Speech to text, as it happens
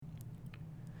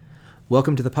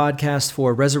Welcome to the podcast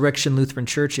for Resurrection Lutheran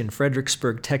Church in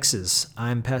Fredericksburg, Texas.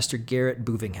 I'm Pastor Garrett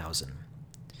Bovinghausen.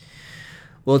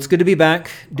 Well, it's good to be back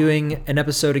doing an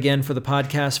episode again for the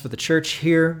podcast for the church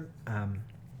here.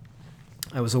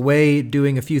 I was away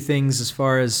doing a few things as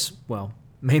far as,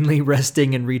 mainly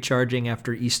resting and recharging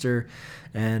after Easter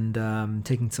and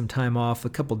taking some time off, a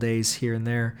couple days here and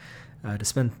there to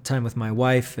spend time with my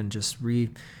wife and just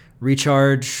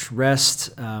recharge,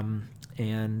 rest,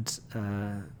 and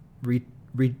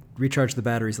recharge the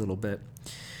batteries a little bit.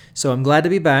 So I'm glad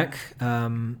to be back. I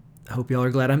hope y'all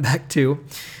are glad I'm back too.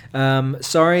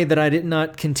 Sorry that I did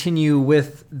not continue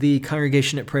with the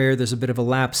congregation at prayer. There's a bit of a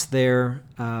lapse there.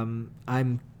 I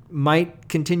might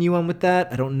continue on with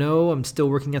that. I don't know. I'm still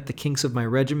working at the kinks of my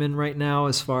regimen right now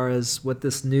as far as what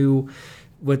it's going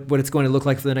to look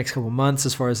like for the next couple of months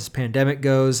as far as this pandemic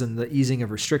goes and the easing of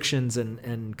restrictions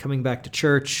and coming back to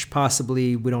church,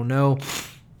 possibly. We don't know.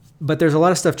 But there's a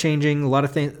lot of stuff changing, a lot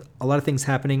of things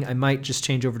happening. I might just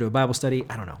change over to a Bible study.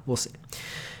 I don't know. We'll see.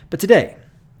 But today,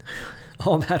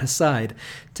 all that aside,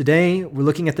 today we're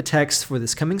looking at the text for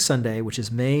this coming Sunday, which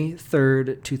is May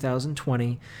 3rd,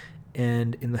 2020.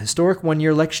 And in the historic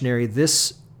one-year lectionary,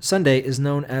 this Sunday is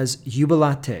known as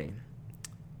Jubilate.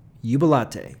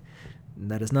 Jubilate.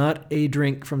 That is not a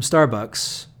drink from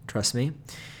Starbucks, trust me.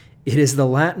 It is the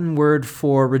Latin word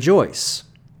for rejoice.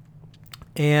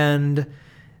 And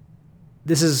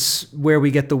this is where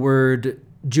we get the word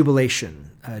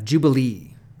jubilation,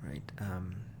 jubilee, right?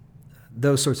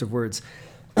 Those sorts of words.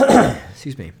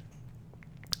 Excuse me.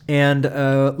 And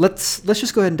let's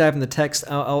just go ahead and dive in the text.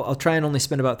 I'll try and only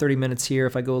spend about 30 minutes here.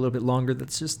 If I go a little bit longer,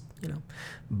 that's just,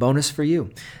 bonus for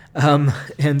you.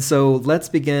 And so let's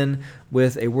begin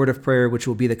with a word of prayer, which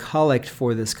will be the collect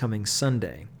for this coming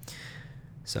Sunday.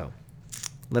 So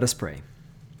let us pray.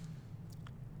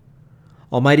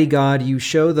 Almighty God, you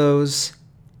show those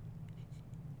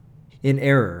in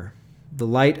error the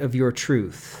light of your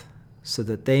truth, so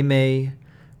that they may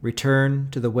return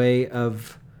to the way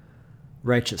of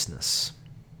righteousness.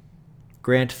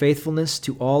 Grant faithfulness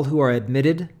to all who are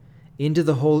admitted into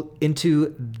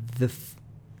the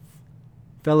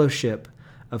fellowship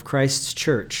of Christ's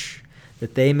church,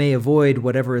 that they may avoid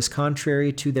whatever is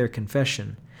contrary to their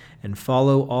confession and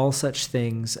follow all such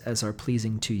things as are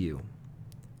pleasing to you.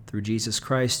 Through Jesus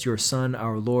Christ, your Son,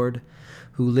 our Lord,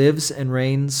 who lives and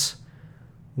reigns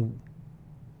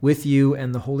with you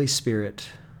and the Holy Spirit,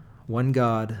 one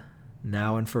God,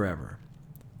 now and forever.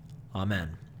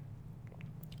 Amen.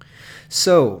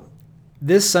 So,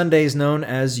 this Sunday is known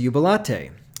as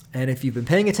Jubilate. And if you've been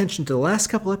paying attention to the last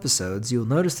couple episodes, you'll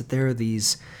notice that there are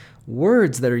these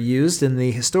words that are used in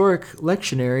the historic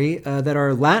lectionary that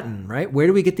are Latin, right? Where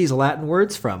do we get these Latin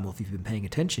words from? Well, if you've been paying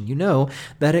attention, you know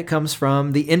that it comes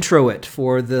from the introit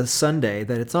for the Sunday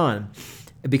that it's on,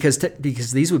 because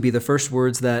these would be the first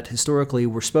words that historically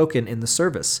were spoken in the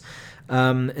service.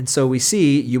 And so we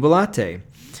see Jubilate,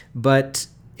 but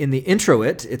in the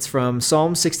introit, it's from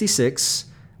Psalm 66,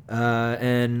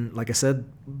 and like I said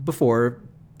before,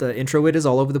 the introit is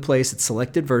all over the place. It's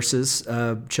selected verses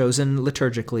chosen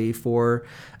liturgically for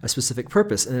a specific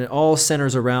purpose, and it all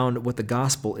centers around what the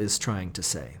gospel is trying to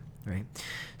say, right?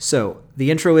 So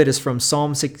the introit is from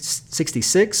Psalm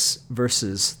 66,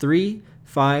 verses 3,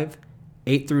 5,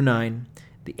 8 through 9.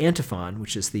 The antiphon,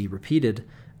 which is the repeated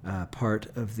part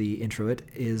of the introit,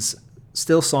 is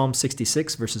still Psalm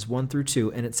 66, verses 1 through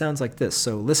 2, and it sounds like this.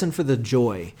 So listen for the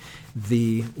joy,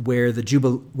 where the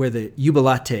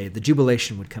jubilate, the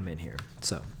jubilation would come in here.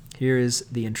 So here is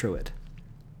the introit.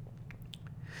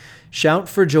 Shout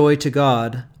for joy to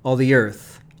God, all the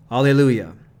earth.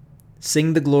 Alleluia.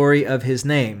 Sing the glory of his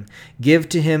name. Give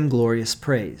to him glorious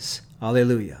praise.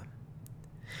 Alleluia.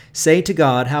 Say to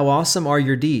God, how awesome are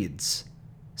your deeds.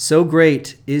 So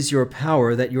great is your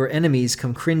power that your enemies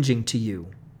come cringing to you.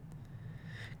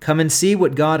 Come and see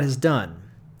what God has done.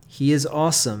 He is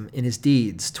awesome in his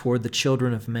deeds toward the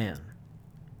children of man.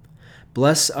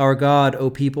 Bless our God, O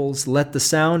peoples. Let the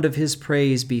sound of his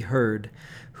praise be heard,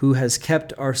 who has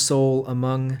kept our soul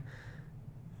among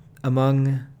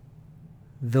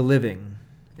the living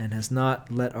and has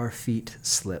not let our feet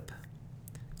slip.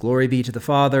 Glory be to the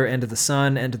Father, and to the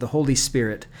Son, and to the Holy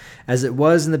Spirit, as it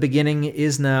was in the beginning,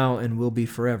 is now, and will be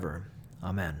forever.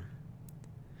 Amen.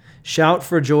 Shout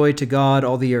for joy to God,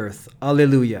 all the earth.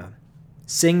 Alleluia.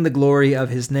 Sing the glory of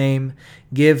his name.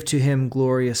 Give to him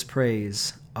glorious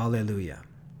praise. Alleluia.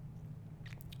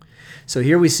 So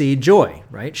here we see joy,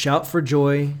 right? Shout for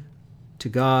joy to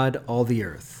God, all the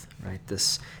earth, right?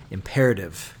 This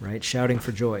imperative, right? Shouting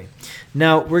for joy.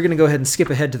 Now, we're going to go ahead and skip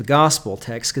ahead to the gospel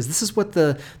text, because this is what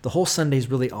the whole Sunday is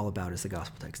really all about, is the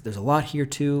gospel text. There's a lot here,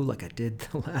 too, like I did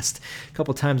the last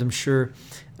couple times, I'm sure.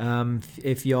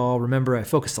 If y'all remember, I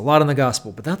focused a lot on the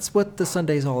gospel, but that's what the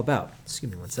Sunday is all about.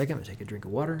 Excuse me one second. I'm going to take a drink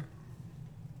of water.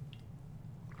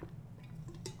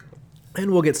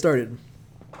 And we'll get started.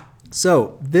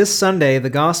 So, this Sunday, the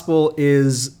gospel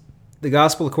is the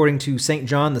gospel according to St.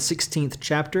 John, the 16th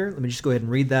chapter. Let me just go ahead and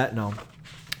read that, and I'll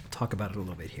talk about it a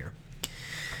little bit here.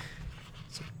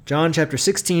 So, John chapter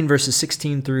 16, verses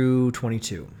 16 through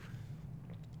 22.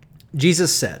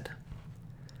 Jesus said,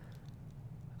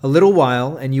 "A little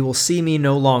while, and you will see me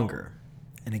no longer.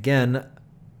 And again,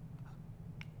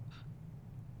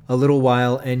 a little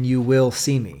while, and you will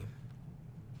see me."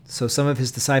 So some of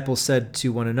his disciples said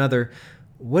to one another,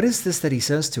 "What is this that he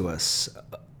says to us?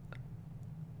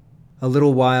 A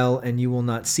little while, and you will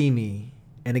not see me.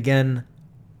 And again,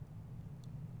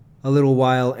 a little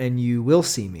while, and you will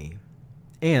see me.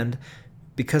 And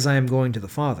because I am going to the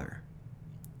Father."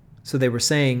 So they were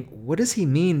saying, "What does he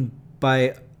mean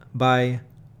by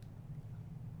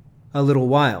a little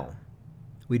while?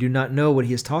 We do not know what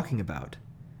he is talking about."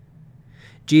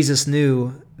 Jesus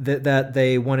knew that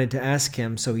they wanted to ask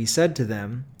him, so he said to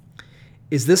them,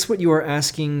 Is this what you are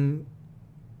asking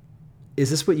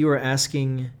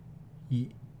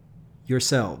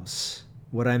yourselves?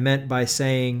 What I meant by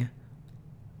saying,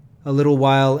 a little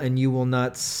while and you will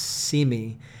not see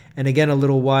me, and again a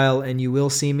little while and you will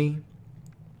see me?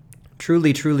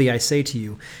 Truly, truly, I say to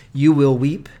you, you will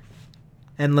weep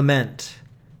and lament,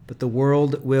 but the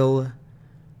world will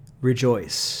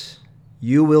rejoice.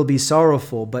 You will be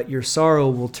sorrowful, but your sorrow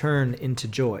will turn into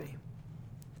joy.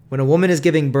 When a woman is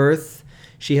giving birth,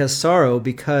 she has sorrow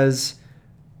because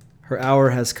her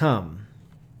hour has come.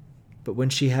 But when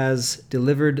she has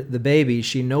delivered the baby,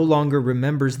 she no longer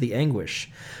remembers the anguish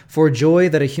for joy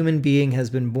that a human being has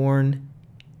been born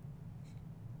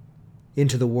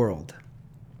into the world.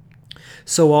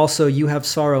 So also you have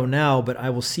sorrow now, but I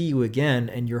will see you again,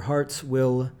 and your hearts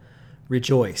will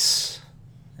rejoice,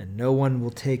 and no one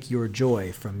will take your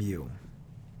joy from you.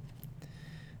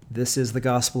 This is the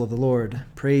gospel of the Lord.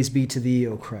 Praise be to thee,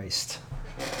 O Christ.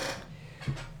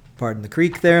 Pardon the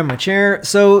creak there in my chair.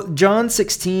 So John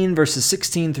 16, verses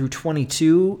 16 through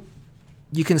 22,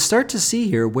 you can start to see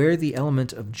here where the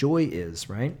element of joy is,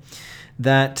 right?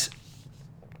 And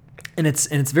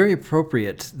it's very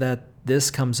appropriate that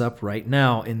this comes up right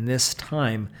now in this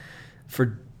time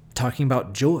for talking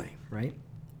about joy, right?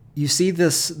 You see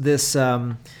this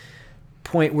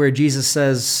point where Jesus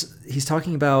says, he's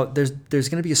talking about there's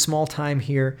going to be a small time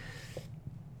here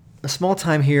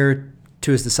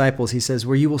to his disciples. He says,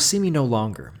 where you will see me no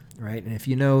longer, right? And if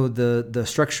you know the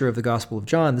structure of the Gospel of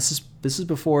John, this is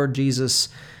before Jesus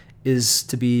is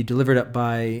to be delivered up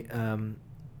by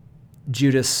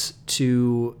Judas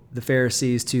to the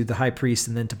Pharisees, to the high priest,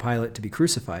 and then to Pilate to be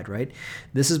crucified, right?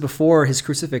 This is before his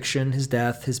crucifixion, his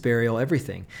death, his burial,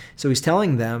 everything. So he's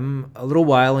telling them, a little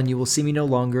while and you will see me no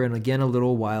longer, and again a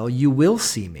little while you will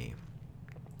see me.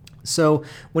 So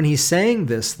when he's saying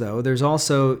this, though, there's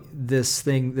also this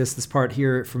part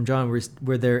here from John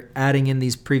where they're adding in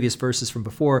these previous verses from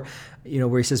before,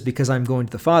 where he says, because I'm going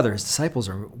to the Father. His disciples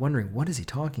are wondering, what is he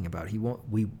talking about?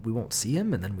 We won't see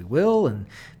him, and then we will, and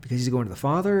because he's going to the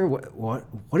Father? What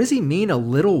does he mean, a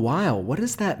little while? What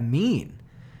does that mean,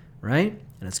 right?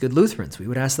 And as good Lutherans, we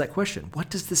would ask that question. What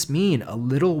does this mean, a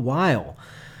little while?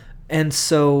 And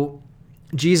so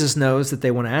Jesus knows that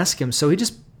they want to ask him, so he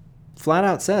just flat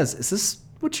out says, is this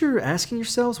what you're asking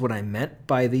yourselves? What I meant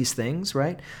by these things,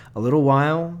 right? A little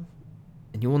while,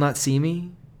 and you will not see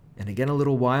me, and again a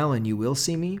little while, and you will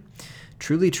see me.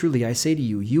 Truly, truly, I say to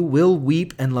you, you will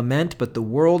weep and lament, but the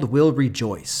world will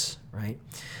rejoice, right?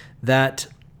 That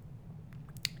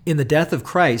in the death of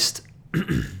Christ,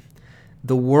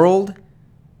 the world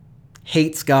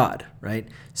hates God, right?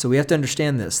 So we have to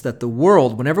understand this, that the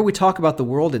world, whenever we talk about the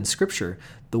world in Scripture,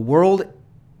 the world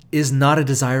is not a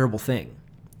desirable thing.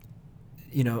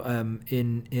 I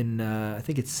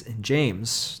think it's in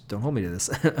James. Don't hold me to this.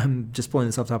 I'm just pulling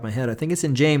this off the top of my head. I think it's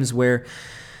in James where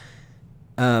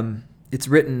it's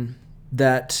written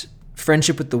that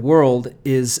friendship with the world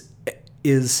is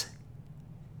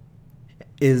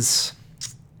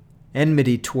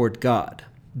enmity toward God.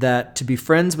 That to be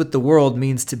friends with the world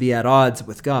means to be at odds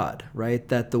with God, right?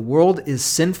 That the world is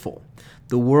sinful.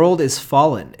 The world is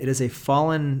fallen. It is a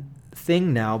fallen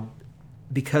thing now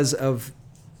because of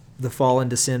the fall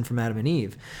into sin from Adam and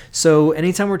Eve. So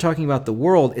anytime we're talking about the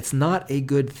world, it's not a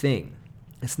good thing.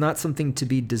 It's not something to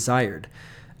be desired.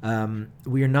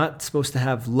 We are not supposed to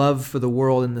have love for the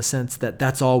world in the sense that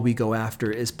that's all we go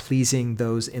after is pleasing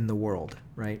those in the world,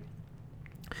 right?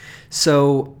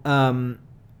 So,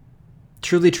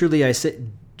 truly, truly, I say,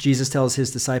 Jesus tells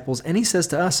his disciples, and he says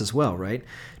to us as well, right?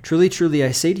 Truly, truly,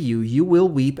 I say to you, you will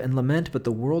weep and lament, but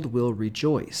the world will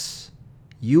rejoice.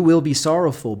 You will be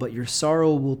sorrowful, but your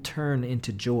sorrow will turn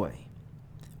into joy.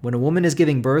 When a woman is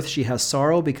giving birth, she has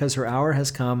sorrow because her hour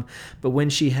has come, but when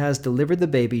she has delivered the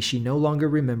baby, she no longer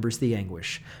remembers the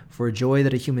anguish, for joy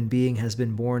that a human being has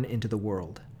been born into the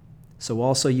world. So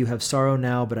also you have sorrow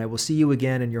now, but I will see you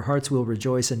again, and your hearts will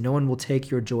rejoice, and no one will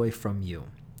take your joy from you.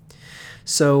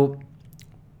 So,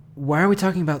 why are we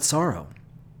talking about sorrow?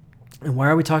 And why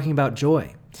are we talking about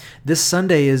joy? This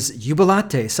Sunday is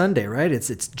Jubilate Sunday, right?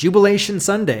 It's Jubilation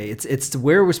Sunday. It's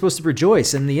where we're supposed to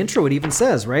rejoice. And the intro, it even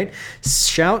says, right?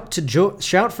 Shout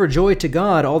for joy to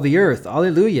God, all the earth.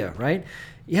 Alleluia, right?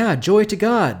 Yeah, joy to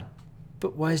God.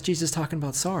 But why is Jesus talking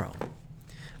about sorrow?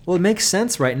 Well, it makes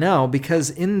sense right now because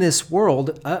in this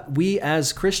world, we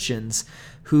as Christians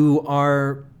who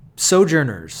are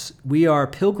sojourners, we are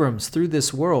pilgrims through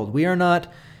this world. We are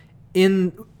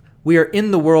in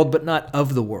the world, but not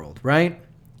of the world, right?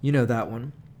 You know that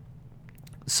one.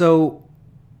 So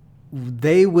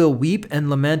they will weep and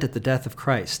lament at the death of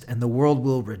Christ, and the world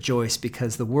will rejoice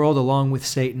because the world, along with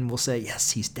Satan, will say,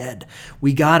 yes, he's dead.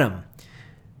 We got him.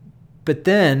 But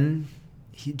then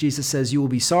Jesus says, you will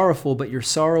be sorrowful, but your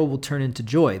sorrow will turn into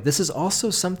joy. This is also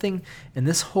something, and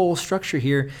this whole structure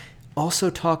here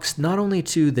also talks not only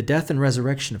to the death and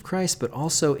resurrection of Christ, but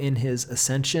also in his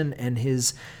ascension and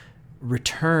his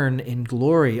return in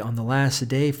glory on the last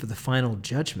day for the final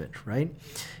judgment, right?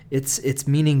 It's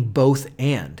meaning both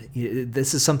and.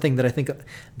 This is something that I think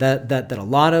that a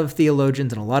lot of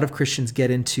theologians and a lot of Christians get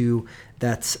into.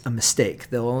 That's a mistake.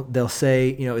 They'll say,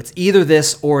 it's either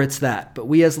this or it's that. But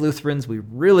we as Lutherans, we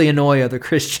really annoy other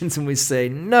Christians and we say,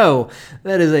 no,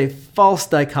 that is a false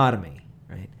dichotomy,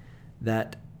 right?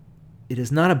 That it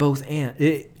is not a both and.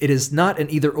 It is not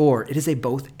an either or. It is a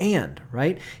both and,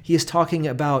 right? He is talking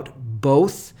about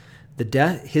both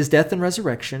his death and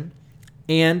resurrection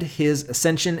and his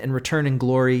ascension and return in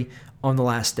glory on the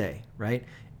last day, right?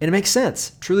 And it makes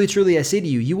sense. Truly, truly, I say to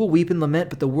you, you will weep and lament,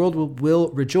 but the world will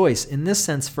rejoice. In this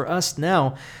sense, for us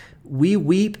now, we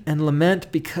weep and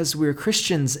lament because we're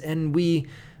Christians and we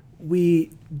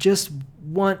just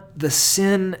want the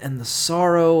sin and the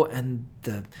sorrow and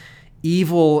the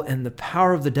evil and the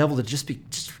power of the devil to just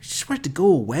want it to go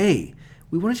away.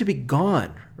 We want it to be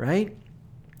gone, right?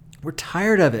 We're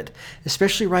tired of it.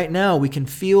 Especially right now, we can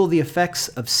feel the effects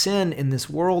of sin in this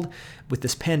world with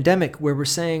this pandemic where we're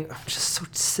saying, I'm just so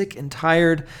sick and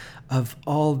tired of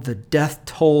all the death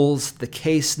tolls, the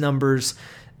case numbers,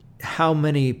 how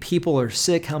many people are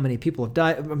sick, how many people have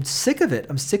died. I'm sick of it.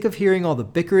 I'm sick of hearing all the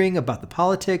bickering about the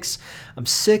politics. I'm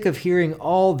sick of hearing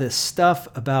all this stuff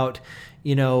about,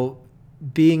 not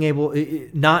being able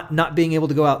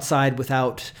to go outside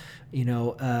without,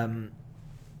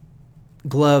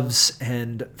 gloves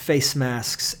and face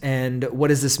masks, and what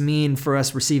does this mean for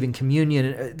us receiving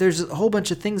communion? There's a whole bunch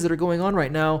of things that are going on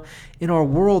right now in our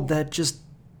world that just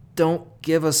don't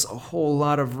give us a whole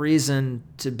lot of reason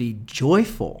to be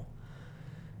joyful.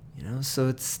 So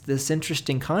it's this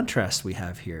interesting contrast we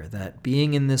have here, that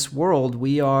being in this world,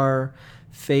 we are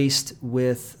faced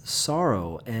with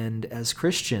sorrow, and as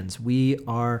Christians, we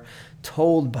are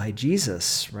told by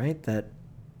Jesus, right, that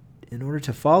in order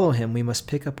to follow him, we must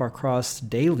pick up our cross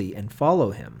daily and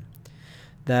follow him.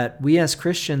 That we as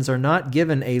Christians are not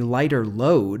given a lighter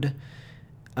load.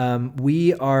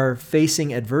 We are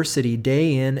facing adversity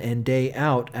day in and day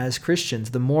out as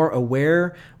Christians. The more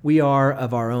aware we are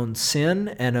of our own sin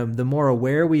and the more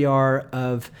aware we are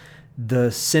of the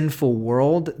sinful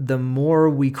world, the more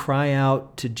we cry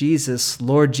out to Jesus,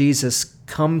 Lord Jesus,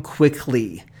 come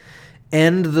quickly.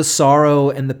 End the sorrow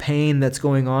and the pain that's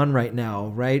going on right now,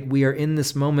 right? We are in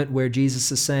this moment where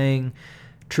Jesus is saying,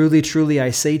 truly, truly, I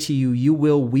say to you, you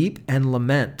will weep and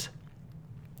lament.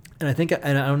 And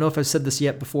I don't know if I've said this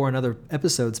yet before in other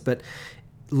episodes, but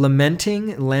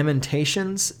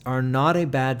lamentations are not a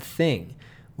bad thing.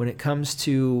 When it comes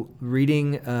to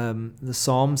reading the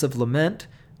Psalms of Lament,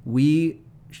 we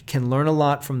can learn a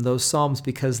lot from those Psalms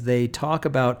because they talk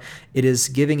about it is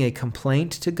giving a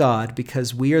complaint to God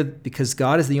because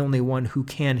God is the only one who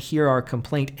can hear our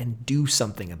complaint and do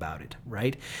something about it,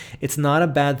 right? It's not a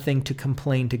bad thing to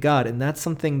complain to God, and that's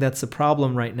something that's a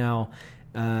problem right now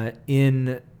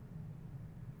in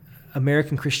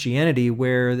American Christianity,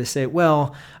 where they say,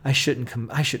 well, I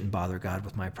shouldn't bother God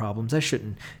with my problems. I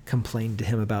shouldn't complain to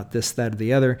him about this, that, or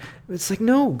the other. It's like,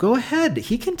 no, go ahead.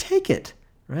 He can take it,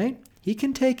 right? He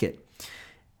can take it.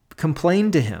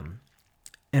 complain to him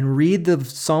and read the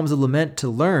Psalms of Lament to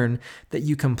learn that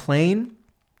you complain,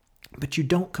 but you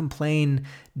don't complain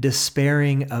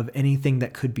despairing of anything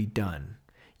that could be done.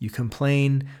 You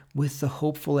complain with the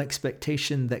hopeful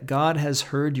expectation that God has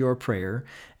heard your prayer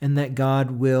and that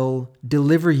God will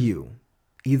deliver you,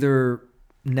 either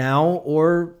now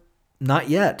or not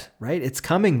yet, right? It's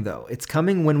coming though. It's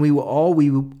coming when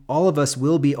all of us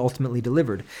will be ultimately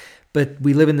delivered. But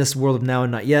we live in this world of now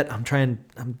and not yet. I'm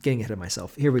getting ahead of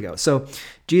myself. Here we go. So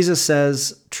Jesus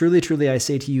says, truly, truly, I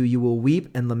say to you, you will weep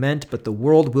and lament, but the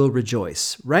world will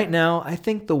rejoice. Right now, I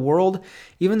think the world,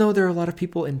 even though there are a lot of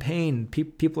people in pain,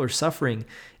 people are suffering,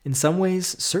 in some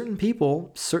ways, certain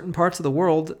people, certain parts of the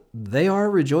world, they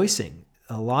are rejoicing.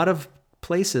 A lot of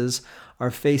places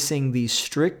are facing these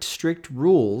strict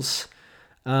rules,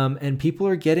 and people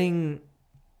are getting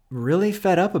really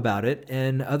fed up about it,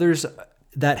 and others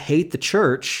that hate the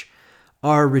church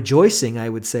are rejoicing, I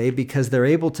would say, because they're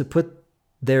able to put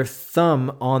their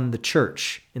thumb on the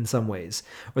church in some ways,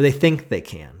 or they think they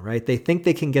can, right? They think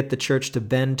they can get the church to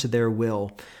bend to their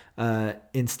will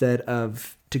instead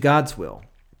of to God's will.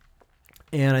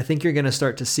 And I think you're going to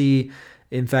start to see,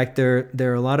 in fact, there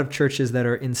are a lot of churches that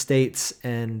are in states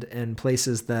and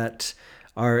places that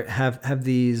have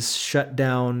these shut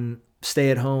down,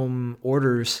 stay at home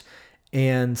orders,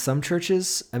 and some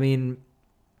churches, I mean,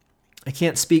 I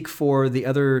can't speak for the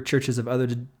other churches of other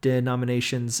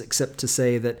denominations except to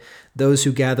say that those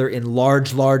who gather in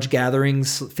large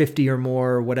gatherings, 50 or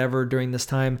more or whatever during this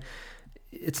time,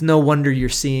 it's no wonder you're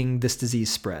seeing this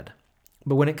disease spread.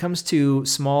 But when it comes to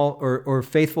small or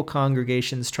faithful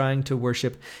congregations trying to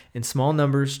worship in small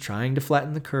numbers, trying to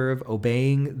flatten the curve,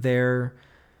 obeying their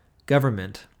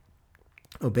government,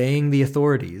 obeying the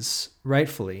authorities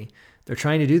rightfully, they're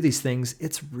trying to do these things.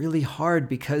 It's really hard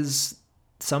because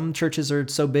some churches are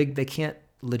so big they can't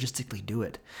logistically do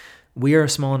it. We are a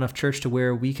small enough church to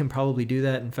where we can probably do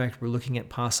that. In fact, we're looking at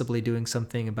possibly doing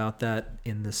something about that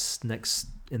in this next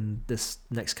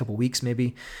couple weeks,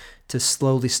 maybe, to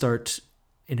slowly start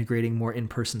integrating more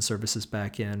in-person services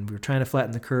back in. We're trying to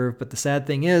flatten the curve, but the sad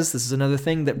thing is, this is another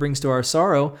thing that brings our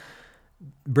sorrow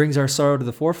to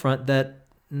the forefront, that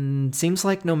seems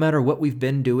like no matter what we've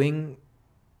been doing,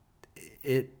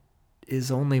 it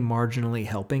is only marginally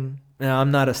helping. Now,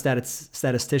 I'm not a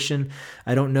statistician.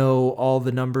 I don't know all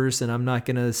the numbers, and I'm not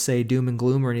going to say doom and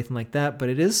gloom or anything like that, but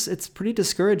it's pretty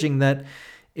discouraging that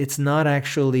it's not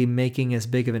actually making as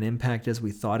big of an impact as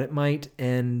we thought it might.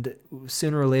 And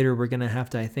sooner or later, we're going to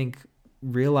have to, I think,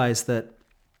 realize that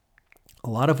a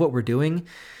lot of what we're doing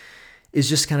is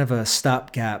just kind of a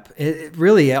stopgap.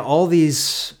 Really, all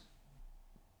these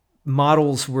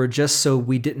models were just so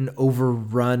we didn't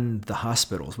overrun the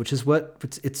hospitals, which is what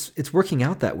it's working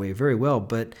out that way very well.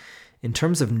 But in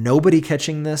terms of nobody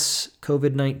catching this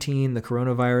COVID-19, the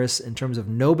coronavirus, in terms of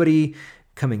nobody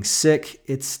coming sick,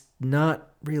 it's not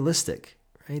realistic,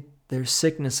 right? There's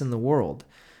sickness in the world.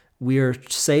 We are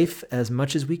safe as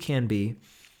much as we can be,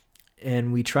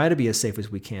 and we try to be as safe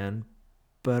as we can.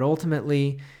 But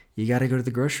ultimately, you got to go to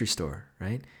the grocery store,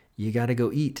 right? You got to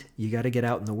go eat. You got to get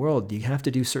out in the world. You have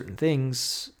to do certain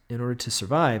things in order to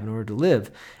survive, in order to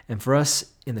live. And for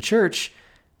us in the church,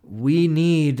 we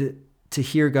need to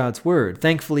hear God's word.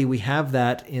 Thankfully, we have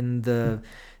that in the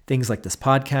things like this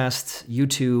podcast,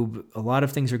 YouTube. A lot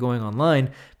of things are going online,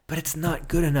 but it's not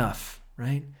good enough,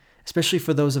 right? Especially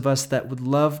for those of us that would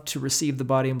love to receive the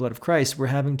body and blood of Christ. We're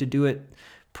having to do it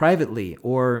privately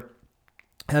or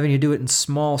having to do it in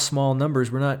small numbers.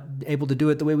 We're not able to do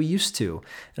it the way we used to.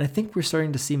 And I think we're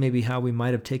starting to see maybe how we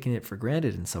might have taken it for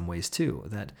granted in some ways too,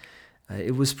 that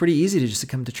it was pretty easy to just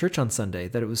come to church on Sunday,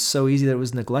 that it was so easy that it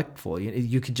was neglectful.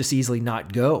 You could just easily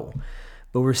not go.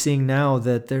 But we're seeing now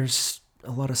that there's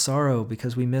a lot of sorrow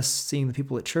because we miss seeing the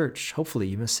people at church. Hopefully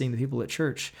you miss seeing the people at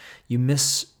church. You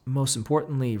miss, most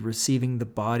importantly, receiving the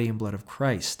body and blood of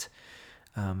Christ.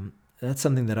 That's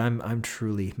something that I'm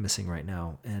truly missing right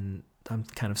now, and I'm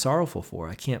kind of sorrowful for.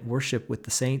 I can't worship with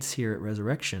the saints here at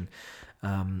Resurrection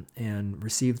and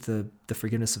receive the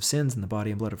forgiveness of sins in the body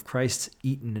and blood of Christ,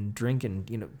 eaten and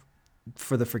drinking,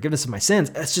 for the forgiveness of my sins.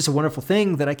 That's just a wonderful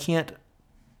thing that I can't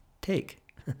take.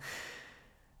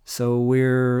 So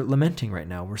we're lamenting right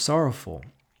now. We're sorrowful.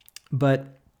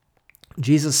 But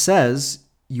Jesus says,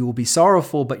 you will be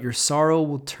sorrowful, but your sorrow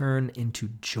will turn into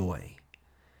joy.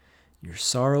 Your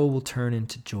sorrow will turn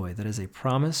into joy. That is a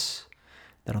promise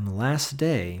that on the last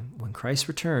day, when Christ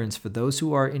returns, for those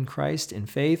who are in Christ, in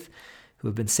faith, who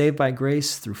have been saved by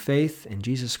grace through faith in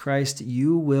Jesus Christ,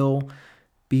 you will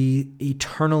be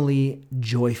eternally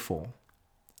joyful.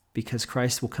 because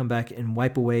Christ will come back and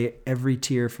wipe away every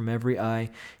tear from every eye.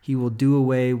 He will do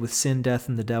away with sin, death,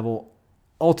 and the devil,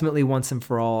 ultimately once and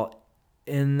for all.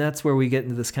 And that's where we get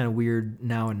into this kind of weird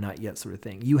now and not yet sort of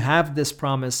thing. You have this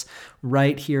promise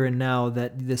right here and now,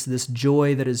 that this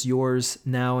joy that is yours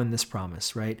now in this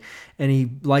promise, right? And he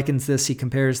likens this, he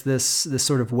compares this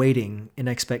sort of waiting in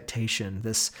expectation,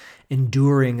 this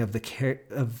enduring of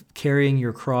of carrying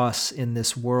your cross in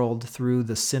this world through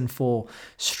the sinful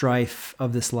strife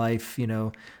of this life,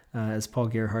 as Paul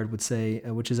Gerhard would say,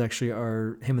 which is actually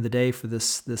our hymn of the day for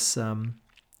this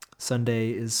Sunday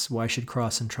is "Why Should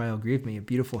Cross and Trial Grieve Me?" A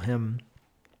beautiful hymn.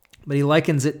 But he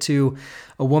likens it to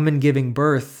a woman giving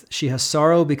birth. She has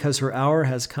sorrow because her hour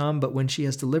has come, but when she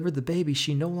has delivered the baby,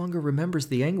 she no longer remembers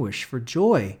the anguish for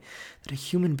joy that a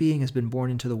human being has been born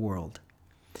into the world.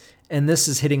 And this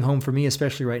is hitting home for me,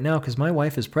 especially right now, because my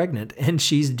wife is pregnant and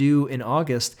she's due in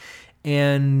August.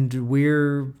 And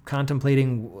we're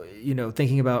contemplating,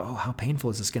 thinking about, how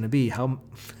painful is this going to be? How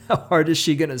hard is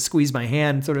she going to squeeze my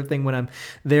hand, sort of thing, when I'm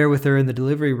there with her in the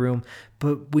delivery room?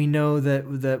 But we know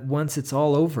that once it's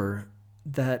all over,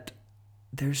 that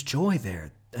there's joy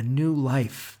there. A new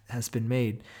life has been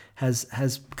made, has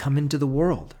come into the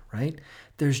world, right?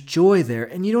 There's joy there,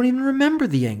 and you don't even remember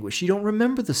the anguish. You don't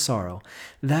remember the sorrow.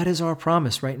 That is our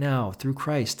promise right now through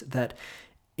Christ, that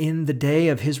in the day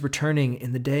of his returning,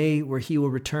 in the day where he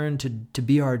will return to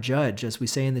be our judge, as we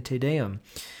say in the Te Deum,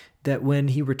 that when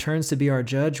he returns to be our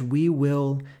judge, we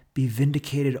will be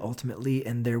vindicated ultimately,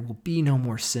 and there will be no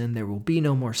more sin, there will be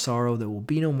no more sorrow, there will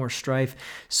be no more strife.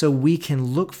 So we can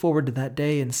look forward to that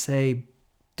day and say,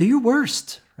 do your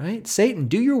worst, right? Satan,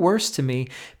 do your worst to me.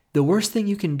 The worst thing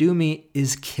you can do me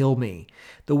is kill me.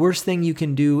 The worst thing you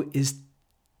can do is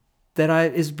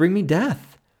bring me death.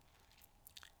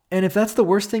 And if that's the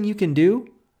worst thing you can do,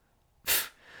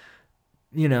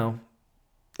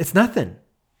 it's nothing.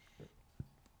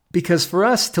 Because for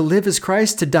us, to live is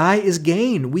Christ, to die is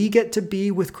gain. We get to be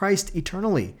with Christ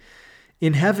eternally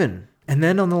in heaven. And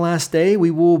then on the last day, we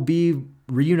will be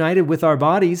reunited with our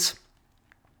bodies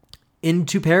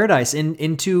into paradise,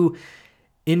 into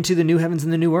the new heavens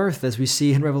and the new earth, as we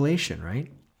see in Revelation,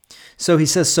 right? So he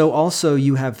says, so also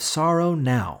you have sorrow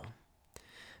now,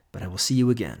 but I will see you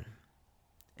again,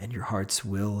 and your hearts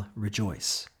will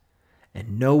rejoice,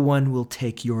 and no one will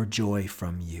take your joy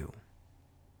from you.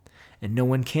 And no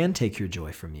one can take your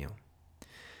joy from you.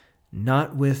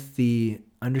 Not with the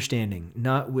understanding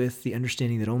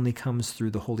that only comes through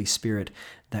the Holy Spirit,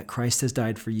 that Christ has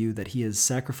died for you, that he has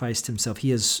sacrificed himself, he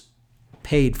has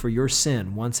paid for your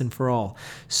sin once and for all,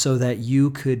 so that you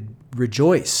could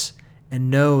rejoice and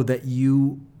know that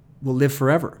you will live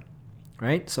forever,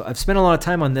 right? So I've spent a lot of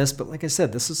time on this, but like I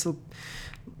said, there's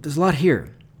a lot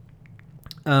here.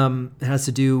 It has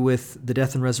to do with the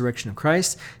death and resurrection of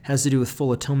Christ, has to do with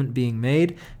full atonement being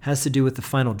made, has to do with the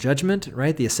final judgment,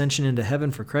 right? The ascension into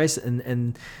heaven for Christ,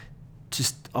 and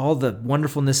just all the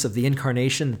wonderfulness of the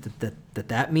incarnation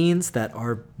that means, that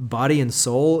our body and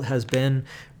soul has been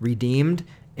redeemed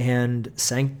and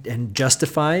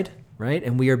justified, right?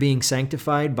 And we are being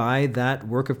sanctified by that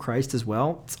work of Christ as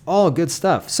well. It's all good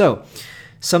stuff. So,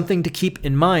 something to keep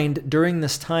in mind during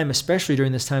this time, especially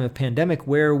during this time of pandemic,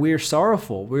 where we're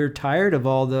sorrowful. We're tired of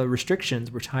all the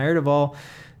restrictions. We're tired of all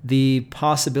the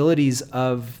possibilities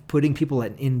of putting people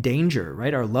in danger,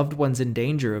 right? Our loved ones in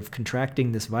danger of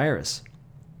contracting this virus.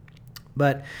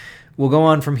 But we'll go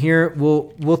on from here.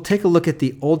 We'll take a look at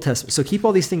the Old Testament. So keep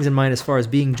all these things in mind as far as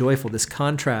being joyful, this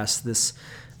contrast, this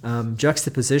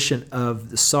juxtaposition of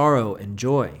the sorrow and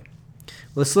joy.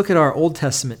 Let's look at our Old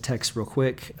Testament text real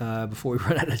quick before we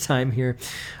run out of time here.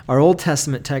 Our Old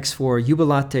Testament text for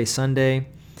Jubilate Sunday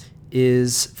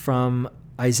is from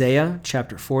Isaiah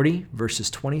chapter 40, verses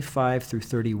 25 through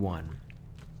 31.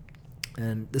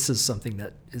 And this is something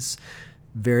that is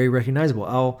very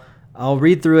recognizable. I'll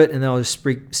read through it and then I'll just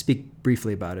speak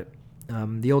briefly about it.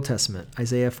 The Old Testament,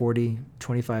 Isaiah 40,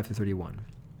 25 through 31.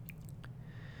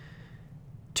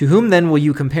 To whom then will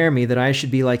you compare me that I should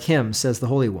be like him, says the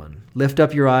Holy One? Lift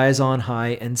up your eyes on high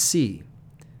and see.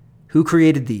 Who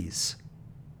created these?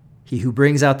 He who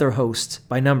brings out their host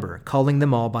by number, calling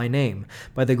them all by name,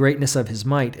 by the greatness of his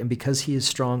might, and because he is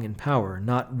strong in power,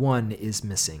 not one is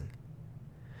missing.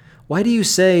 Why do you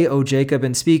say, O Jacob,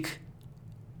 and speak,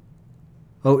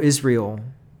 O Israel,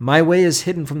 my way is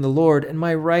hidden from the Lord, and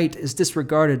my right is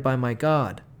disregarded by my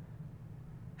God?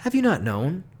 Have you not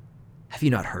known? Have you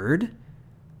not heard?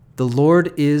 The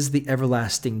Lord is the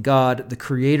everlasting God, the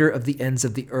creator of the ends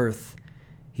of the earth.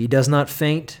 He does not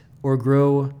faint or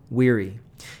grow weary.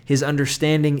 His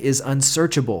understanding is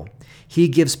unsearchable. He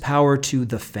gives power to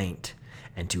the faint,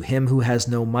 And to him who has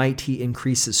no might, he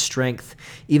increases strength.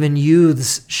 Even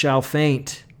youths shall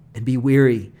faint and be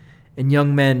weary, and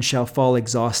young men shall fall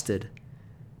exhausted.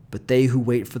 But they who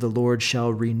wait for the Lord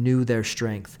shall renew their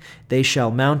strength. They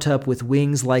shall mount up with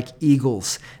wings like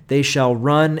eagles. They shall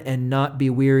run and not be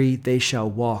weary. They shall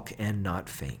walk and not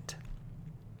faint.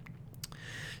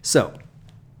 So,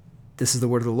 this is the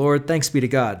word of the Lord. Thanks be to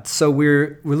God. So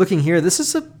we're looking here. This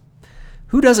is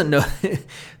who doesn't know,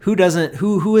 who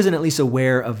isn't at least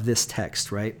aware of this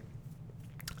text, right?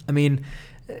 I mean,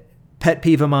 pet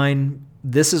peeve of mine,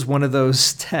 this is one of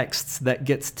those texts that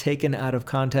gets taken out of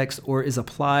context or is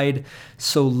applied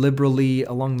so liberally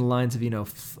along the lines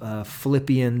of,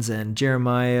 Philippians and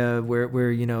Jeremiah,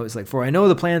 where it's like, for I know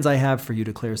the plans I have for you,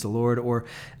 declares the Lord, or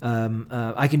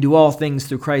I can do all things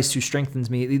through Christ who strengthens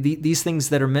me. These things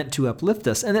that are meant to uplift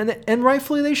us, and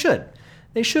rightfully they should.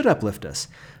 They should uplift us.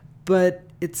 But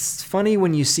it's funny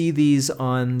when you see these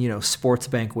on, sports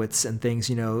banquets and things,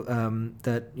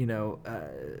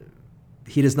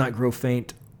 he does not grow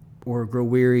faint or grow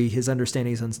weary. His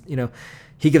understanding is,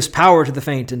 he gives power to the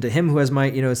faint, and to him who has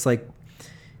might, it's like,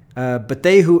 but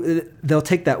they'll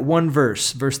take that one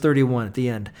verse 31 at the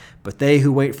end. But they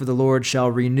who wait for the Lord shall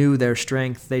renew their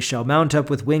strength. They shall mount up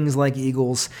with wings like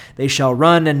eagles. They shall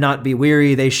run and not be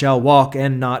weary. They shall walk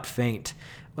and not faint.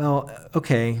 Well,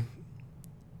 okay.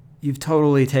 You've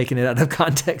totally taken it out of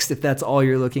context if that's all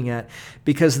you're looking at,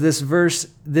 because this verse,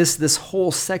 this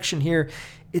whole section here,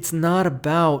 it's not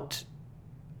about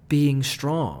being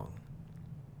strong.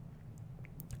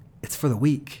 It's for the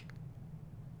weak.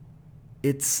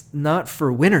 It's not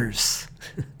for winners.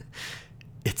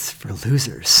 It's for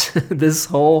losers. This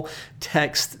whole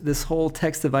text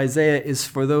of Isaiah is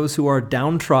for those who are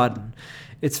downtrodden.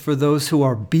 It's for those who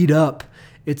are beat up.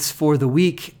 It's for the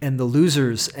weak and the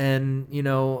losers. And,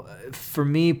 for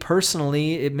me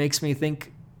personally, it makes me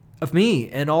think of me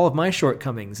and all of my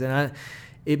shortcomings. And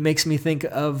it makes me think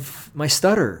of my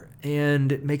stutter.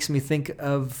 And it makes me think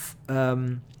of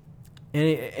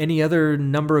any other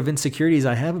number of insecurities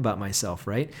I have about myself,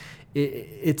 right?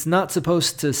 It's not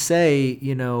supposed to say,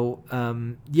 go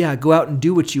out and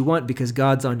do what you want because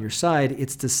God's on your side.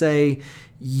 It's to say,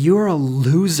 you're a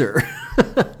loser.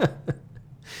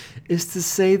 It's to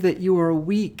say that you are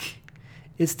weak.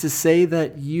 It's to say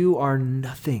that you are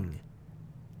nothing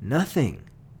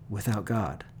without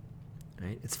God.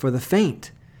 Right? It's for the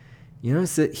faint.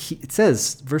 It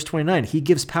says, verse 29, he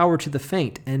gives power to the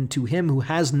faint, and to him who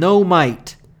has no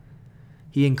might,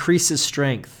 he increases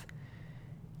strength.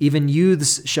 Even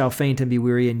youths shall faint and be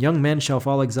weary, and young men shall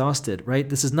fall exhausted, right?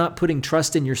 This is not putting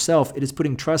trust in yourself. It is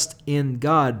putting trust in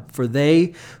God. For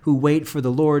they who wait for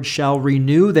the Lord shall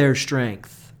renew their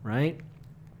strength. Right?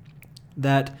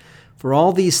 That for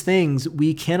all these things,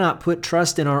 we cannot put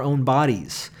trust in our own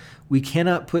bodies. We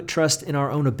cannot put trust in our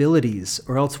own abilities,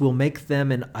 or else we'll make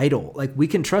them an idol. Like, we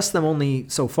can trust them only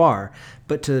so far,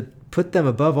 but to put them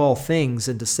above all things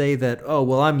and to say that, oh,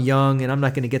 well, I'm young and I'm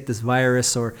not going to get this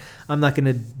virus, or I'm not going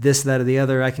to this, that, or the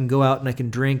other. I can go out and I can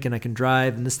drink and I can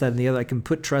drive and this, that, and the other. I can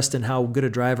put trust in how good a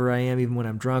driver I am even when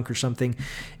I'm drunk or something.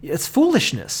 It's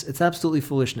foolishness. It's absolutely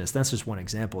foolishness. That's just one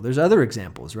example. There's other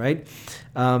examples, right?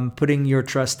 Putting your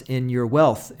trust in your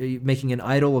wealth, making an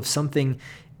idol of something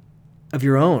of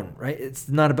your own, right? It's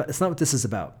not what this is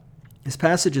about. This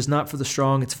passage is not for the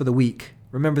strong, it's for the weak.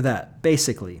 Remember that,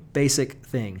 basic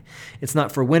thing. It's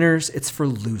not for winners, it's for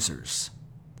losers.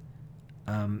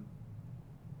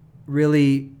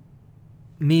 Really,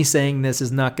 me saying this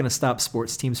is not going to stop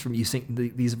sports teams from using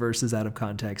these verses out of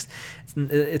context.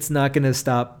 It's not going to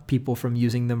stop people from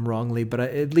using them wrongly, but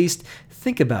at least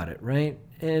think about it, right?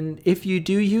 And if you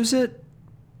do use it,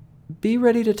 be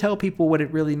ready to tell people what it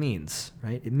really means,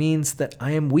 right? It means that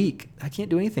I am weak. I can't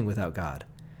do anything without God.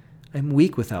 I'm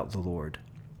weak without the Lord.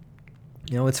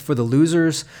 It's for the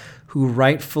losers who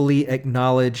rightfully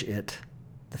acknowledge it,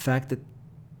 the fact that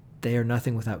they are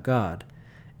nothing without God,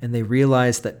 and they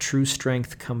realize that true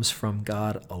strength comes from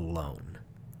God alone,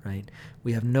 right?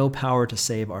 We have no power to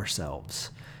save ourselves.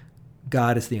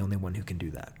 God is the only one who can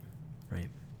do that, right?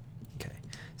 Okay,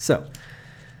 so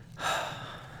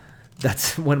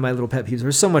that's one of my little pet peeves.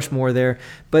 There's so much more there,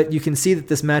 but you can see that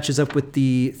this matches up with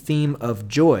the theme of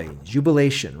joy,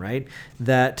 jubilation, right?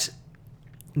 That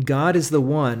God is the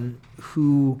one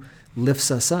who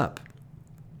lifts us up.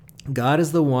 God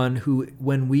is the one who,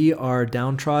 when we are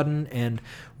downtrodden and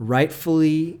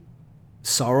rightfully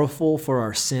sorrowful for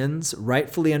our sins,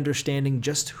 rightfully understanding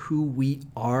just who we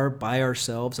are by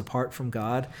ourselves apart from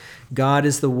God, God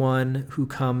is the one who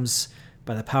comes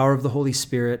by the power of the Holy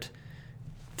Spirit.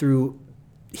 Through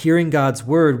hearing God's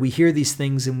word, we hear these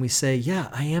things and we say, yeah,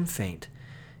 I am faint.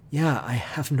 yeah, I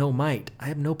have no might. I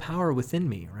have no power within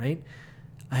me, right?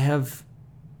 I have,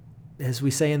 as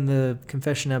we say in the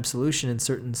confession absolution in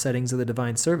certain settings of the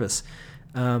divine service,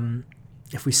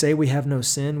 if we say we have no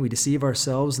sin, we deceive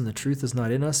ourselves and the truth is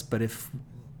not in us. But if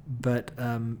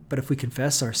we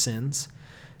confess our sins,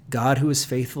 God, who is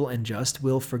faithful and just,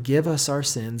 will forgive us our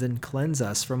sins and cleanse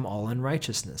us from all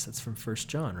unrighteousness. That's from 1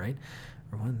 John, right?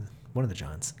 Or one of the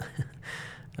Johns.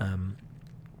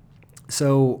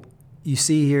 So you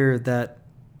see here that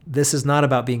this is not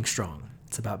about being strong.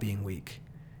 It's about being weak.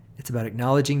 It's about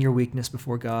acknowledging your weakness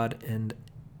before God and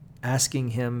asking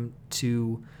him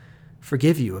to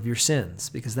forgive you of your sins,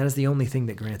 because that is the only thing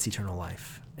that grants eternal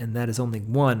life. And that is only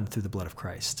one through the blood of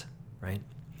Christ, right?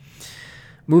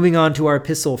 Moving on to our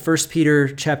epistle, 1 Peter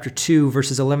chapter 2,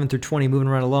 verses 11 through 20, moving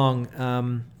right along.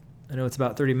 I know it's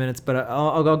about 30 minutes, but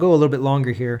I'll go a little bit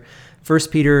longer here. 1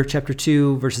 Peter chapter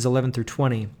 2, verses 11 through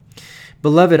 20.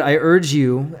 Beloved, I urge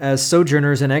you, as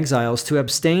sojourners and exiles, to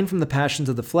abstain from the passions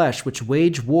of the flesh, which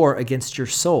wage war against your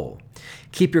soul.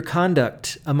 Keep your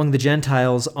conduct among the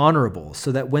Gentiles honorable,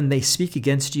 so that when they speak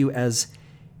against you as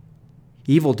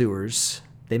evildoers,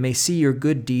 they may see your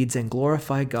good deeds and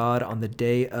glorify God on the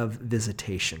day of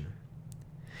visitation.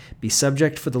 Be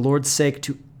subject for the Lord's sake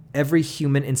to every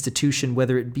human institution,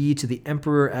 whether it be to the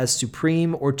emperor as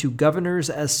supreme or to governors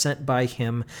as sent by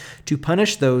him, to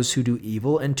punish those who do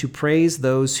evil and to praise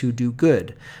those who do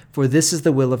good. For this is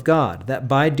the will of God, that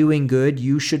by doing good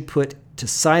you should put to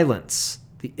silence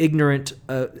the ignorance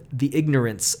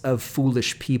of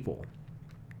foolish people.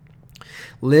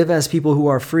 Live as people who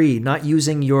are free, not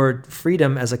using your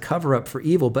freedom as a cover-up for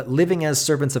evil, but living as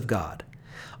servants of God.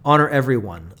 Honor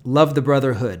everyone, love the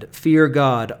brotherhood, fear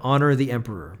God, honor the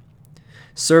emperor.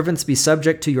 Servants, be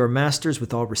subject to your masters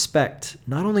with all respect,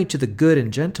 not only to the good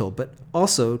and gentle, but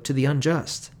also to the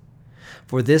unjust.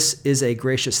 For this is a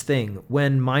gracious thing.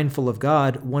 When mindful of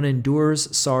God, one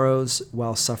endures sorrows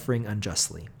while suffering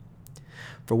unjustly.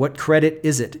 For what credit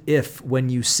is it if, when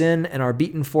you sin and are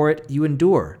beaten for it, you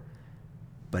endure?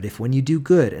 But if when you do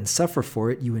good and suffer for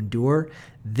it, you endure,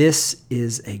 this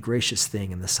is a gracious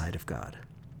thing in the sight of God.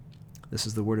 This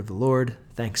is the word of the Lord.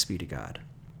 Thanks be to God.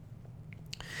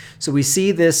 So we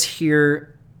see this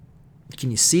here.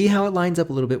 Can you see how it lines up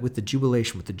a little bit with the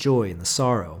jubilation, with the joy and the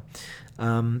sorrow?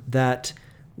 That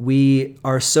we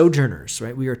are sojourners,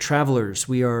 right? We are travelers.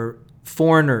 We are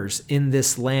foreigners in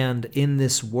this land, in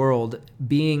this world,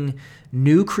 being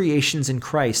new creations in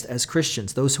Christ as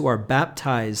Christians, those who are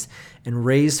baptized and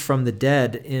raised from the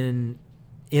dead in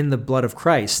the blood of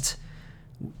Christ.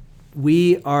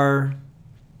 We are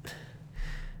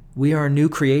new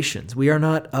creations. We are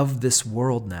not of this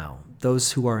world now,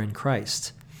 those who are in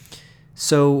Christ.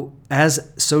 So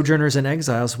as sojourners and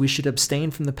exiles, we should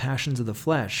abstain from the passions of the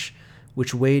flesh,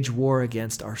 which wage war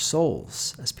against our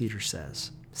souls, as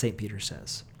St. Peter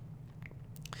says.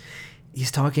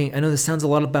 He's talking, I know this sounds a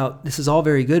lot about, this is all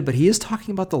very good, but he is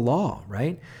talking about the law,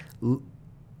 right?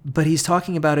 But he's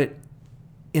talking about it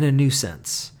in a new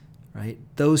sense, right?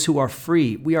 Those who are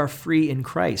free, we are free in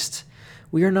Christ.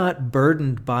 We are not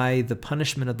burdened by the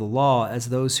punishment of the law as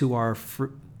those who are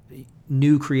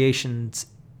new creations,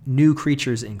 new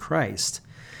creatures in Christ.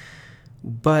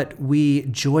 But we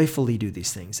joyfully do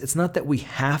these things. It's not that we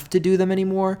have to do them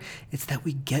anymore. It's that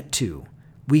we get to.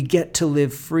 We get to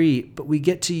live free, but we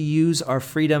get to use our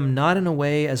freedom not in a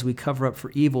way as we cover up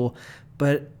for evil,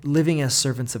 but living as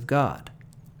servants of God.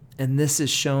 And this is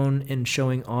shown in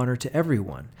showing honor to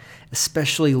everyone,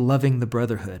 especially loving the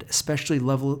brotherhood, especially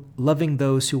loving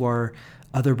those who are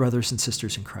other brothers and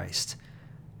sisters in Christ,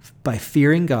 by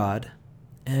fearing God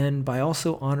and by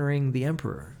also honoring the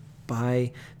emperor,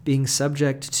 by being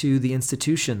subject to the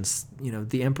institutions,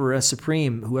 the emperor as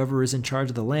supreme, whoever is in charge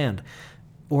of the land,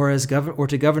 or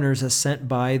to governors as sent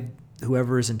by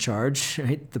whoever is in charge,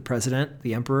 right? The president,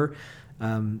 the emperor,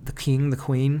 the king, the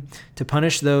queen, to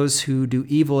punish those who do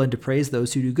evil and to praise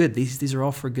those who do good. These are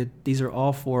all for good. These are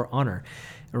all for honor.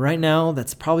 And right now,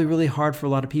 that's probably really hard for a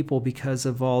lot of people because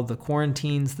of all the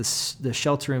quarantines, the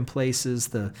shelter in places,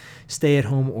 the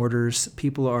stay-at-home orders.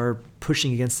 People are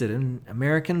pushing against it, and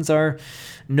Americans are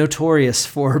notorious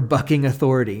for bucking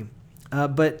authority.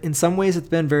 But in some ways, it's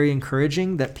been very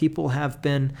encouraging that people have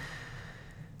been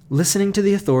listening to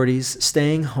the authorities,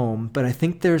 staying home. But I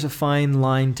think there's a fine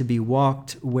line to be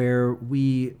walked where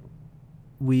we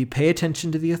pay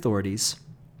attention to the authorities,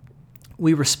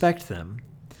 we respect them,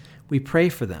 we pray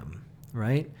for them,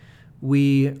 right?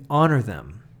 We honor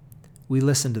them, we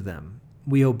listen to them,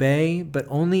 we obey, but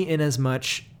only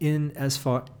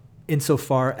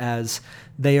insofar as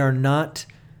they are not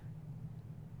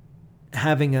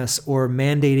having us or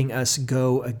mandating us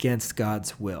go against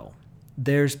God's will.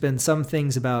 there's been some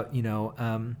things about,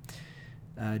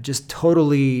 just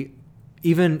totally,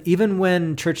 even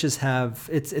when churches have,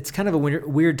 it's kind of a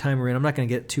weird time we're in. I'm not going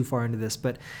to get too far into this,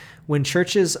 but when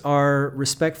churches are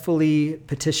respectfully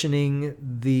petitioning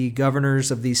the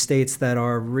governors of these states that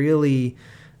are really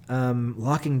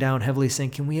locking down heavily,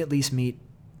 saying, can we at least meet,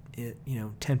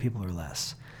 10 people or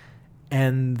less?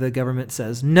 And the government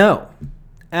says, no,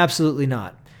 absolutely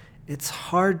not. It's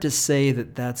hard to say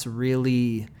that that's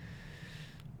really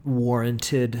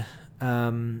warranted.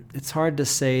 It's hard to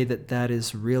say that that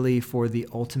is really for the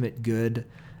ultimate good.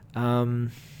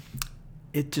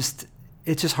 It's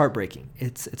just heartbreaking.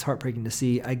 It's heartbreaking to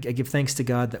see. I give thanks to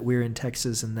God that we're in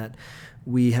Texas and that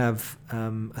we have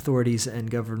authorities and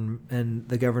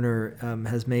the governor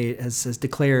has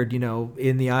declared,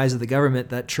 in the eyes of the government,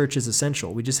 that church is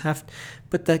essential. We just have,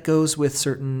 but that goes with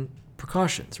certain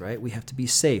precautions, right? We have to be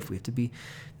safe. We have to be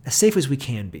as safe as we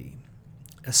can be,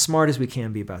 as smart as we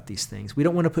can be about these things. We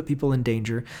don't want to put people in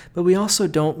danger, but we also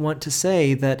don't want to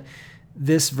say that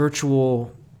this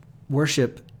virtual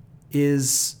worship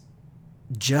is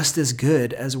just as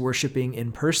good as worshiping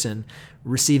in person,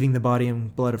 receiving the body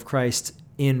and blood of Christ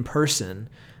in person.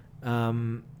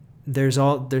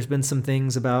 There's been some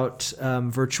things about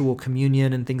virtual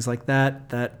communion and things like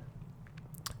that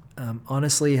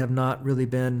honestly have not really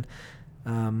been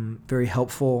very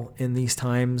helpful in these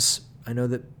times. I know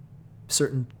that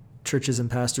certain churches and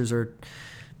pastors are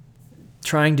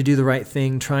trying to do the right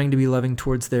thing, trying to be loving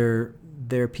towards their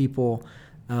people.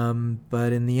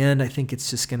 But in the end, I think it's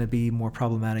just going to be more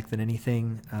problematic than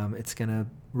anything. It's going to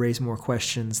raise more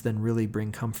questions than really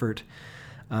bring comfort.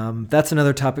 That's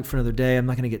another topic for another day. I'm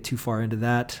not going to get too far into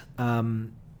that.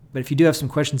 But if you do have some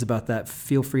questions about that,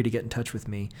 feel free to get in touch with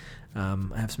me. I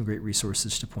have some great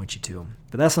resources to point you to.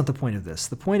 But that's not the point of this.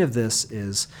 The point of this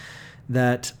is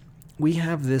that we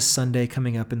have this Sunday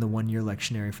coming up in the one-year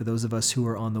lectionary, for those of us who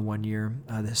are on the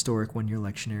historic one-year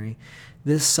lectionary,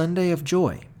 this Sunday of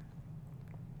joy.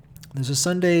 There's a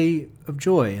Sunday of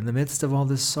joy in the midst of all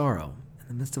this sorrow, in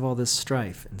the midst of all this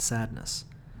strife and sadness.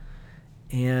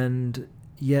 And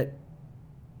yet,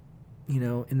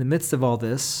 in the midst of all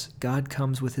this, God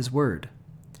comes with his word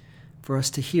for us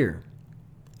to hear,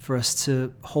 for us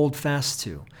to hold fast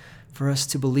to, for us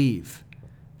to believe,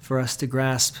 for us to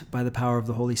grasp by the power of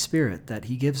the Holy Spirit that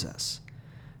he gives us,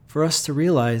 for us to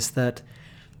realize that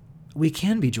we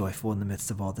can be joyful in the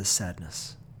midst of all this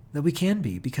sadness, that we can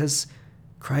be, because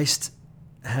Christ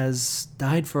has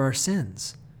died for our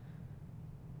sins,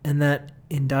 and that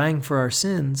in dying for our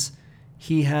sins,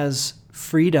 he has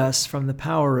freed us from the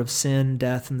power of sin,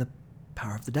 death, and the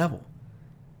power of the devil.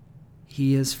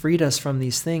 He has freed us from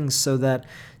these things so that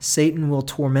Satan will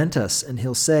torment us, and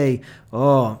he'll say,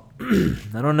 oh,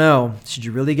 I don't know, should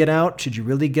you really get out? Should you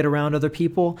really get around other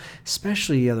people,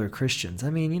 especially other Christians?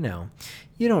 I mean, you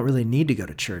don't really need to go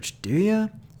to church, do you?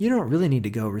 You don't really need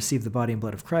to go receive the body and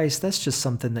blood of Christ. That's just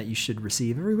something that you should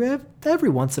receive every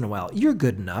once in a while. You're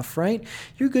good enough, right?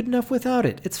 You're good enough without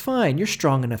it. It's fine. You're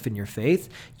strong enough in your faith.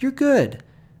 You're good.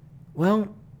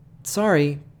 Well,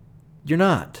 sorry, you're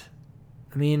not.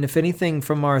 I mean, if anything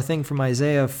from our thing from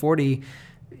Isaiah 40,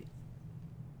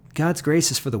 God's grace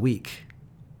is for the weak.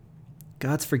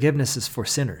 God's forgiveness is for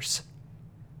sinners.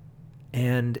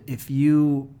 And if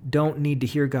you don't need to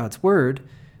hear God's word,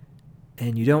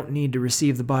 and you don't need to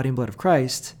receive the body and blood of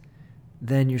Christ,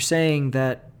 then you're saying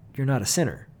that you're not a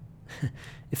sinner,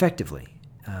 effectively.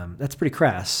 That's pretty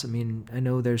crass. I mean, I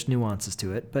know there's nuances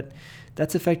to it, but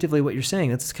that's effectively what you're saying.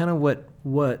 That's kind of what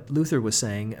Luther was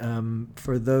saying.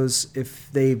 For those,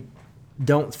 if they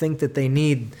don't think that they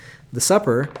need the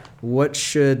supper, what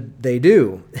should they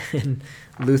do? And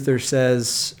Luther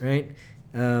says, right,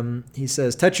 he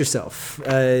says, touch yourself,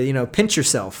 pinch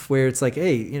yourself, where it's like,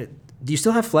 hey, do you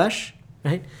still have flesh?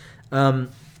 Right?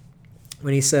 When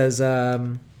he says,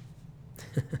 when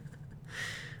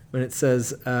it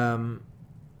says,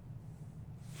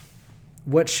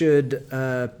 what should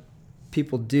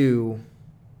people do?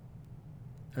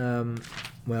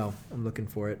 Well, I'm looking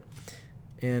for it.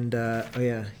 And,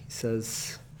 he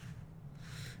says,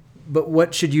 but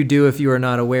what should you do if you are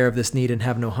not aware of this need and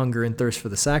have no hunger and thirst for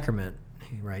the sacrament?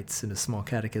 He writes in a small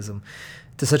catechism,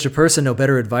 to such a person, no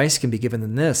better advice can be given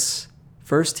than this.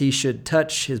 First, he should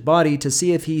touch his body to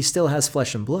see if he still has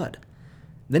flesh and blood.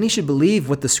 Then he should believe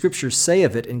what the scriptures say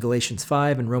of it in Galatians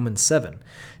 5 and Romans 7.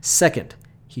 Second,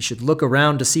 he should look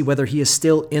around to see whether he is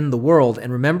still in the world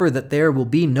and remember that there will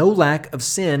be no lack of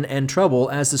sin and trouble,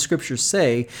 as the scriptures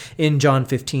say in John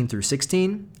 15 through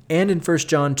 16 and in 1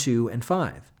 John 2 and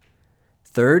 5.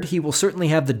 Third, he will certainly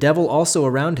have the devil also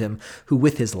around him, who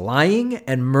with his lying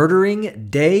and murdering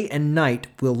day and night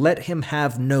will let him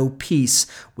have no peace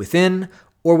within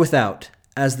or without,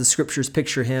 as the scriptures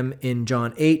picture him in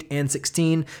John 8 and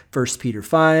 16, 1 Peter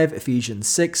 5, Ephesians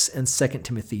 6, and 2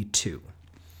 Timothy 2.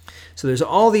 So there's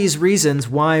all these reasons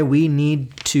why we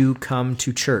need to come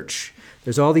to church.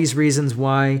 There's all these reasons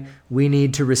why we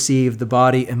need to receive the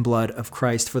body and blood of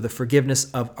Christ for the forgiveness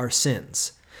of our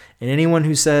sins. And anyone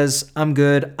who says, I'm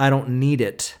good, I don't need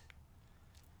it,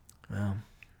 well,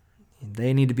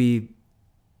 they need to be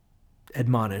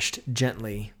admonished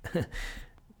gently,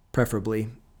 preferably,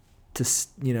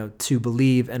 to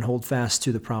believe and hold fast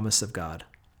to the promise of God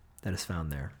that is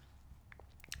found there.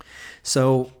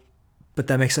 So, but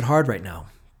that makes it hard right now,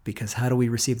 because how do we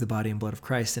receive the body and blood of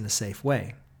Christ in a safe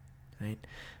way? Right?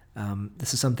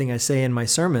 This is something I say in my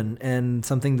sermon, and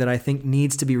something that I think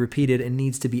needs to be repeated and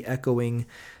needs to be echoing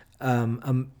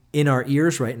in our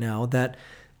ears right now, that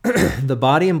the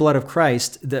body and blood of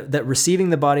Christ, that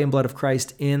receiving the body and blood of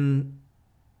Christ in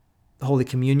Holy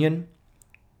Communion,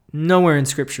 nowhere in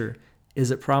Scripture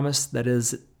is it promised that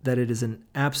it is an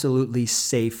absolutely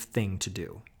safe thing to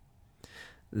do.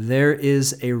 There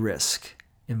is a risk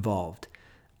involved.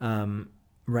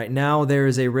 Right now, there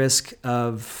is a risk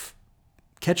of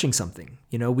catching something.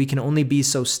 We can only be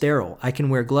so sterile. I can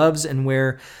wear gloves and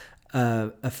wear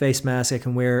a face mask. I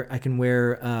can wear a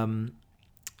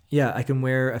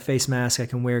face mask. I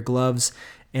can wear gloves,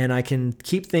 and I can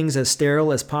keep things as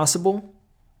sterile as possible.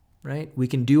 Right? We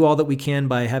can do all that we can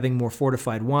by having more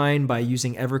fortified wine, by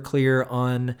using Everclear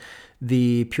on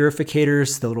the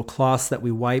purificators, the little cloths that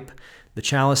we wipe the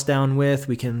chalice down with.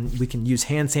 We can use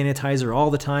hand sanitizer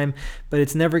all the time, but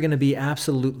it's never going to be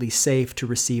absolutely safe to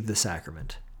receive the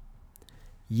sacrament.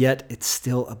 Yet it's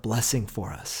still a blessing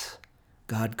for us.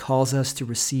 God calls us to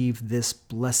receive this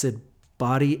blessed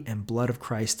body and blood of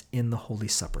Christ in the Holy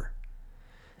Supper.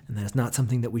 And that is not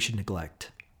something that we should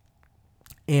neglect.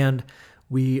 And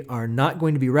we are not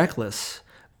going to be reckless,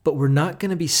 but we're not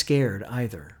going to be scared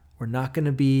either. We're not going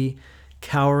to be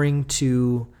cowering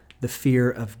to the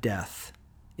fear of death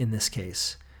in this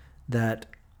case, that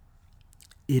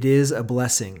it is a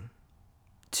blessing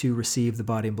to receive the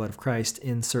body and blood of Christ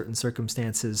in certain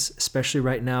circumstances, especially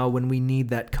right now when we need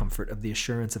that comfort of the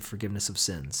assurance of forgiveness of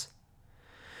sins.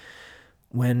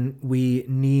 When we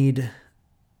need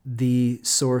the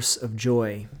source of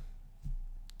joy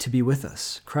to be with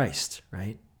us, Christ,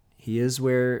 right? He is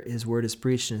where his word is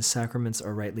preached and his sacraments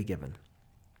are rightly given.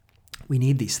 We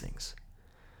need these things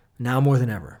now more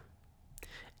than ever.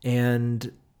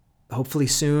 And hopefully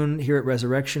soon here at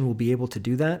Resurrection, we'll be able to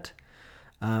do that.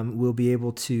 We'll be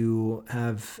able to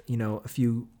have, a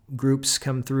few groups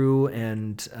come through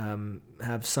and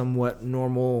have somewhat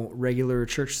normal, regular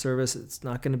church service. It's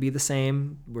not going to be the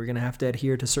same. We're going to have to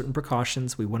adhere to certain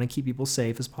precautions. We want to keep people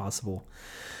safe as possible.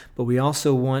 But we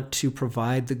also want to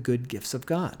provide the good gifts of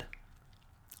God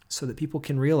so that people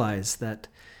can realize that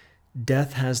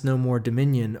death has no more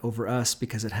dominion over us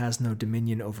because it has no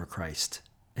dominion over Christ.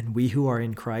 And we who are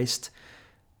in Christ,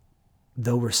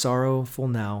 though we're sorrowful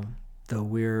now, though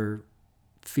we're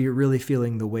really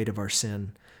feeling the weight of our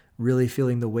sin, really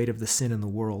feeling the weight of the sin in the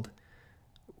world,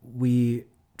 we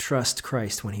trust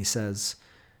Christ when he says,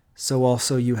 "So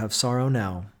also you have sorrow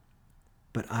now,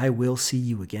 but I will see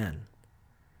you again,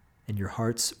 and your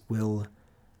hearts will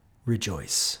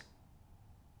rejoice,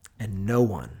 and no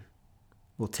one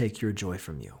will take your joy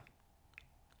from you."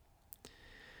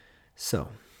 So,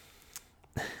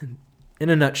 in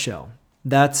a nutshell,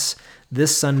 that's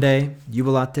this Sunday,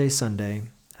 Jubilate Sunday,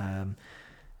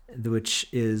 which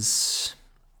is,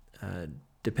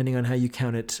 depending on how you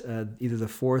count it, either the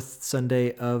fourth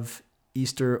Sunday of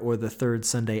Easter or the third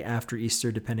Sunday after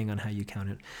Easter, depending on how you count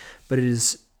it. But it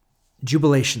is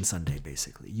Jubilation Sunday,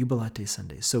 basically, Jubilate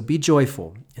Sunday. So be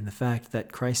joyful in the fact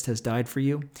that Christ has died for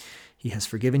you. He has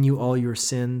forgiven you all your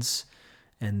sins.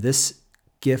 And this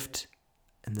gift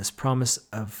and this promise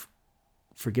of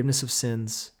forgiveness of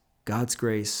sins, God's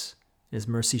grace, his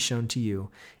mercy shown to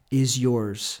you, is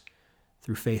yours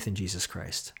through faith in Jesus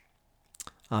Christ.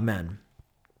 Amen.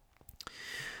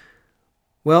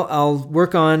 Well, I'll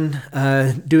work on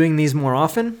doing these more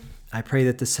often. I pray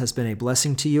that this has been a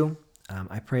blessing to you.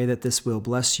 I pray that this will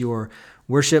bless your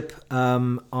worship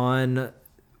on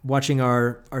watching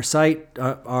our site,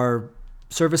 our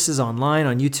services online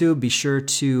on YouTube. Be sure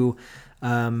to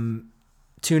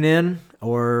tune in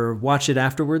or watch it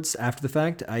afterwards, after the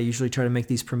fact. I usually try to make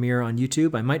these premiere on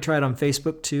YouTube. I might try it on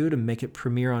Facebook too, to make it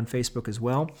premiere on Facebook as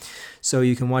well. So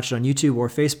you can watch it on YouTube or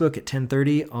Facebook at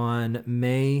 10:30 on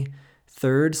May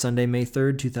 3rd, Sunday, May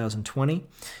 3rd, 2020.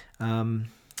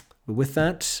 But with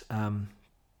that,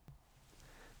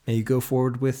 May you go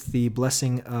forward with the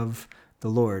blessing of the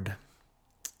Lord.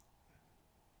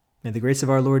 May the grace of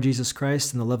our Lord Jesus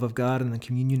Christ and the love of God and the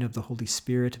communion of the Holy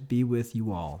Spirit be with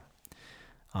you all.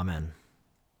 Amen.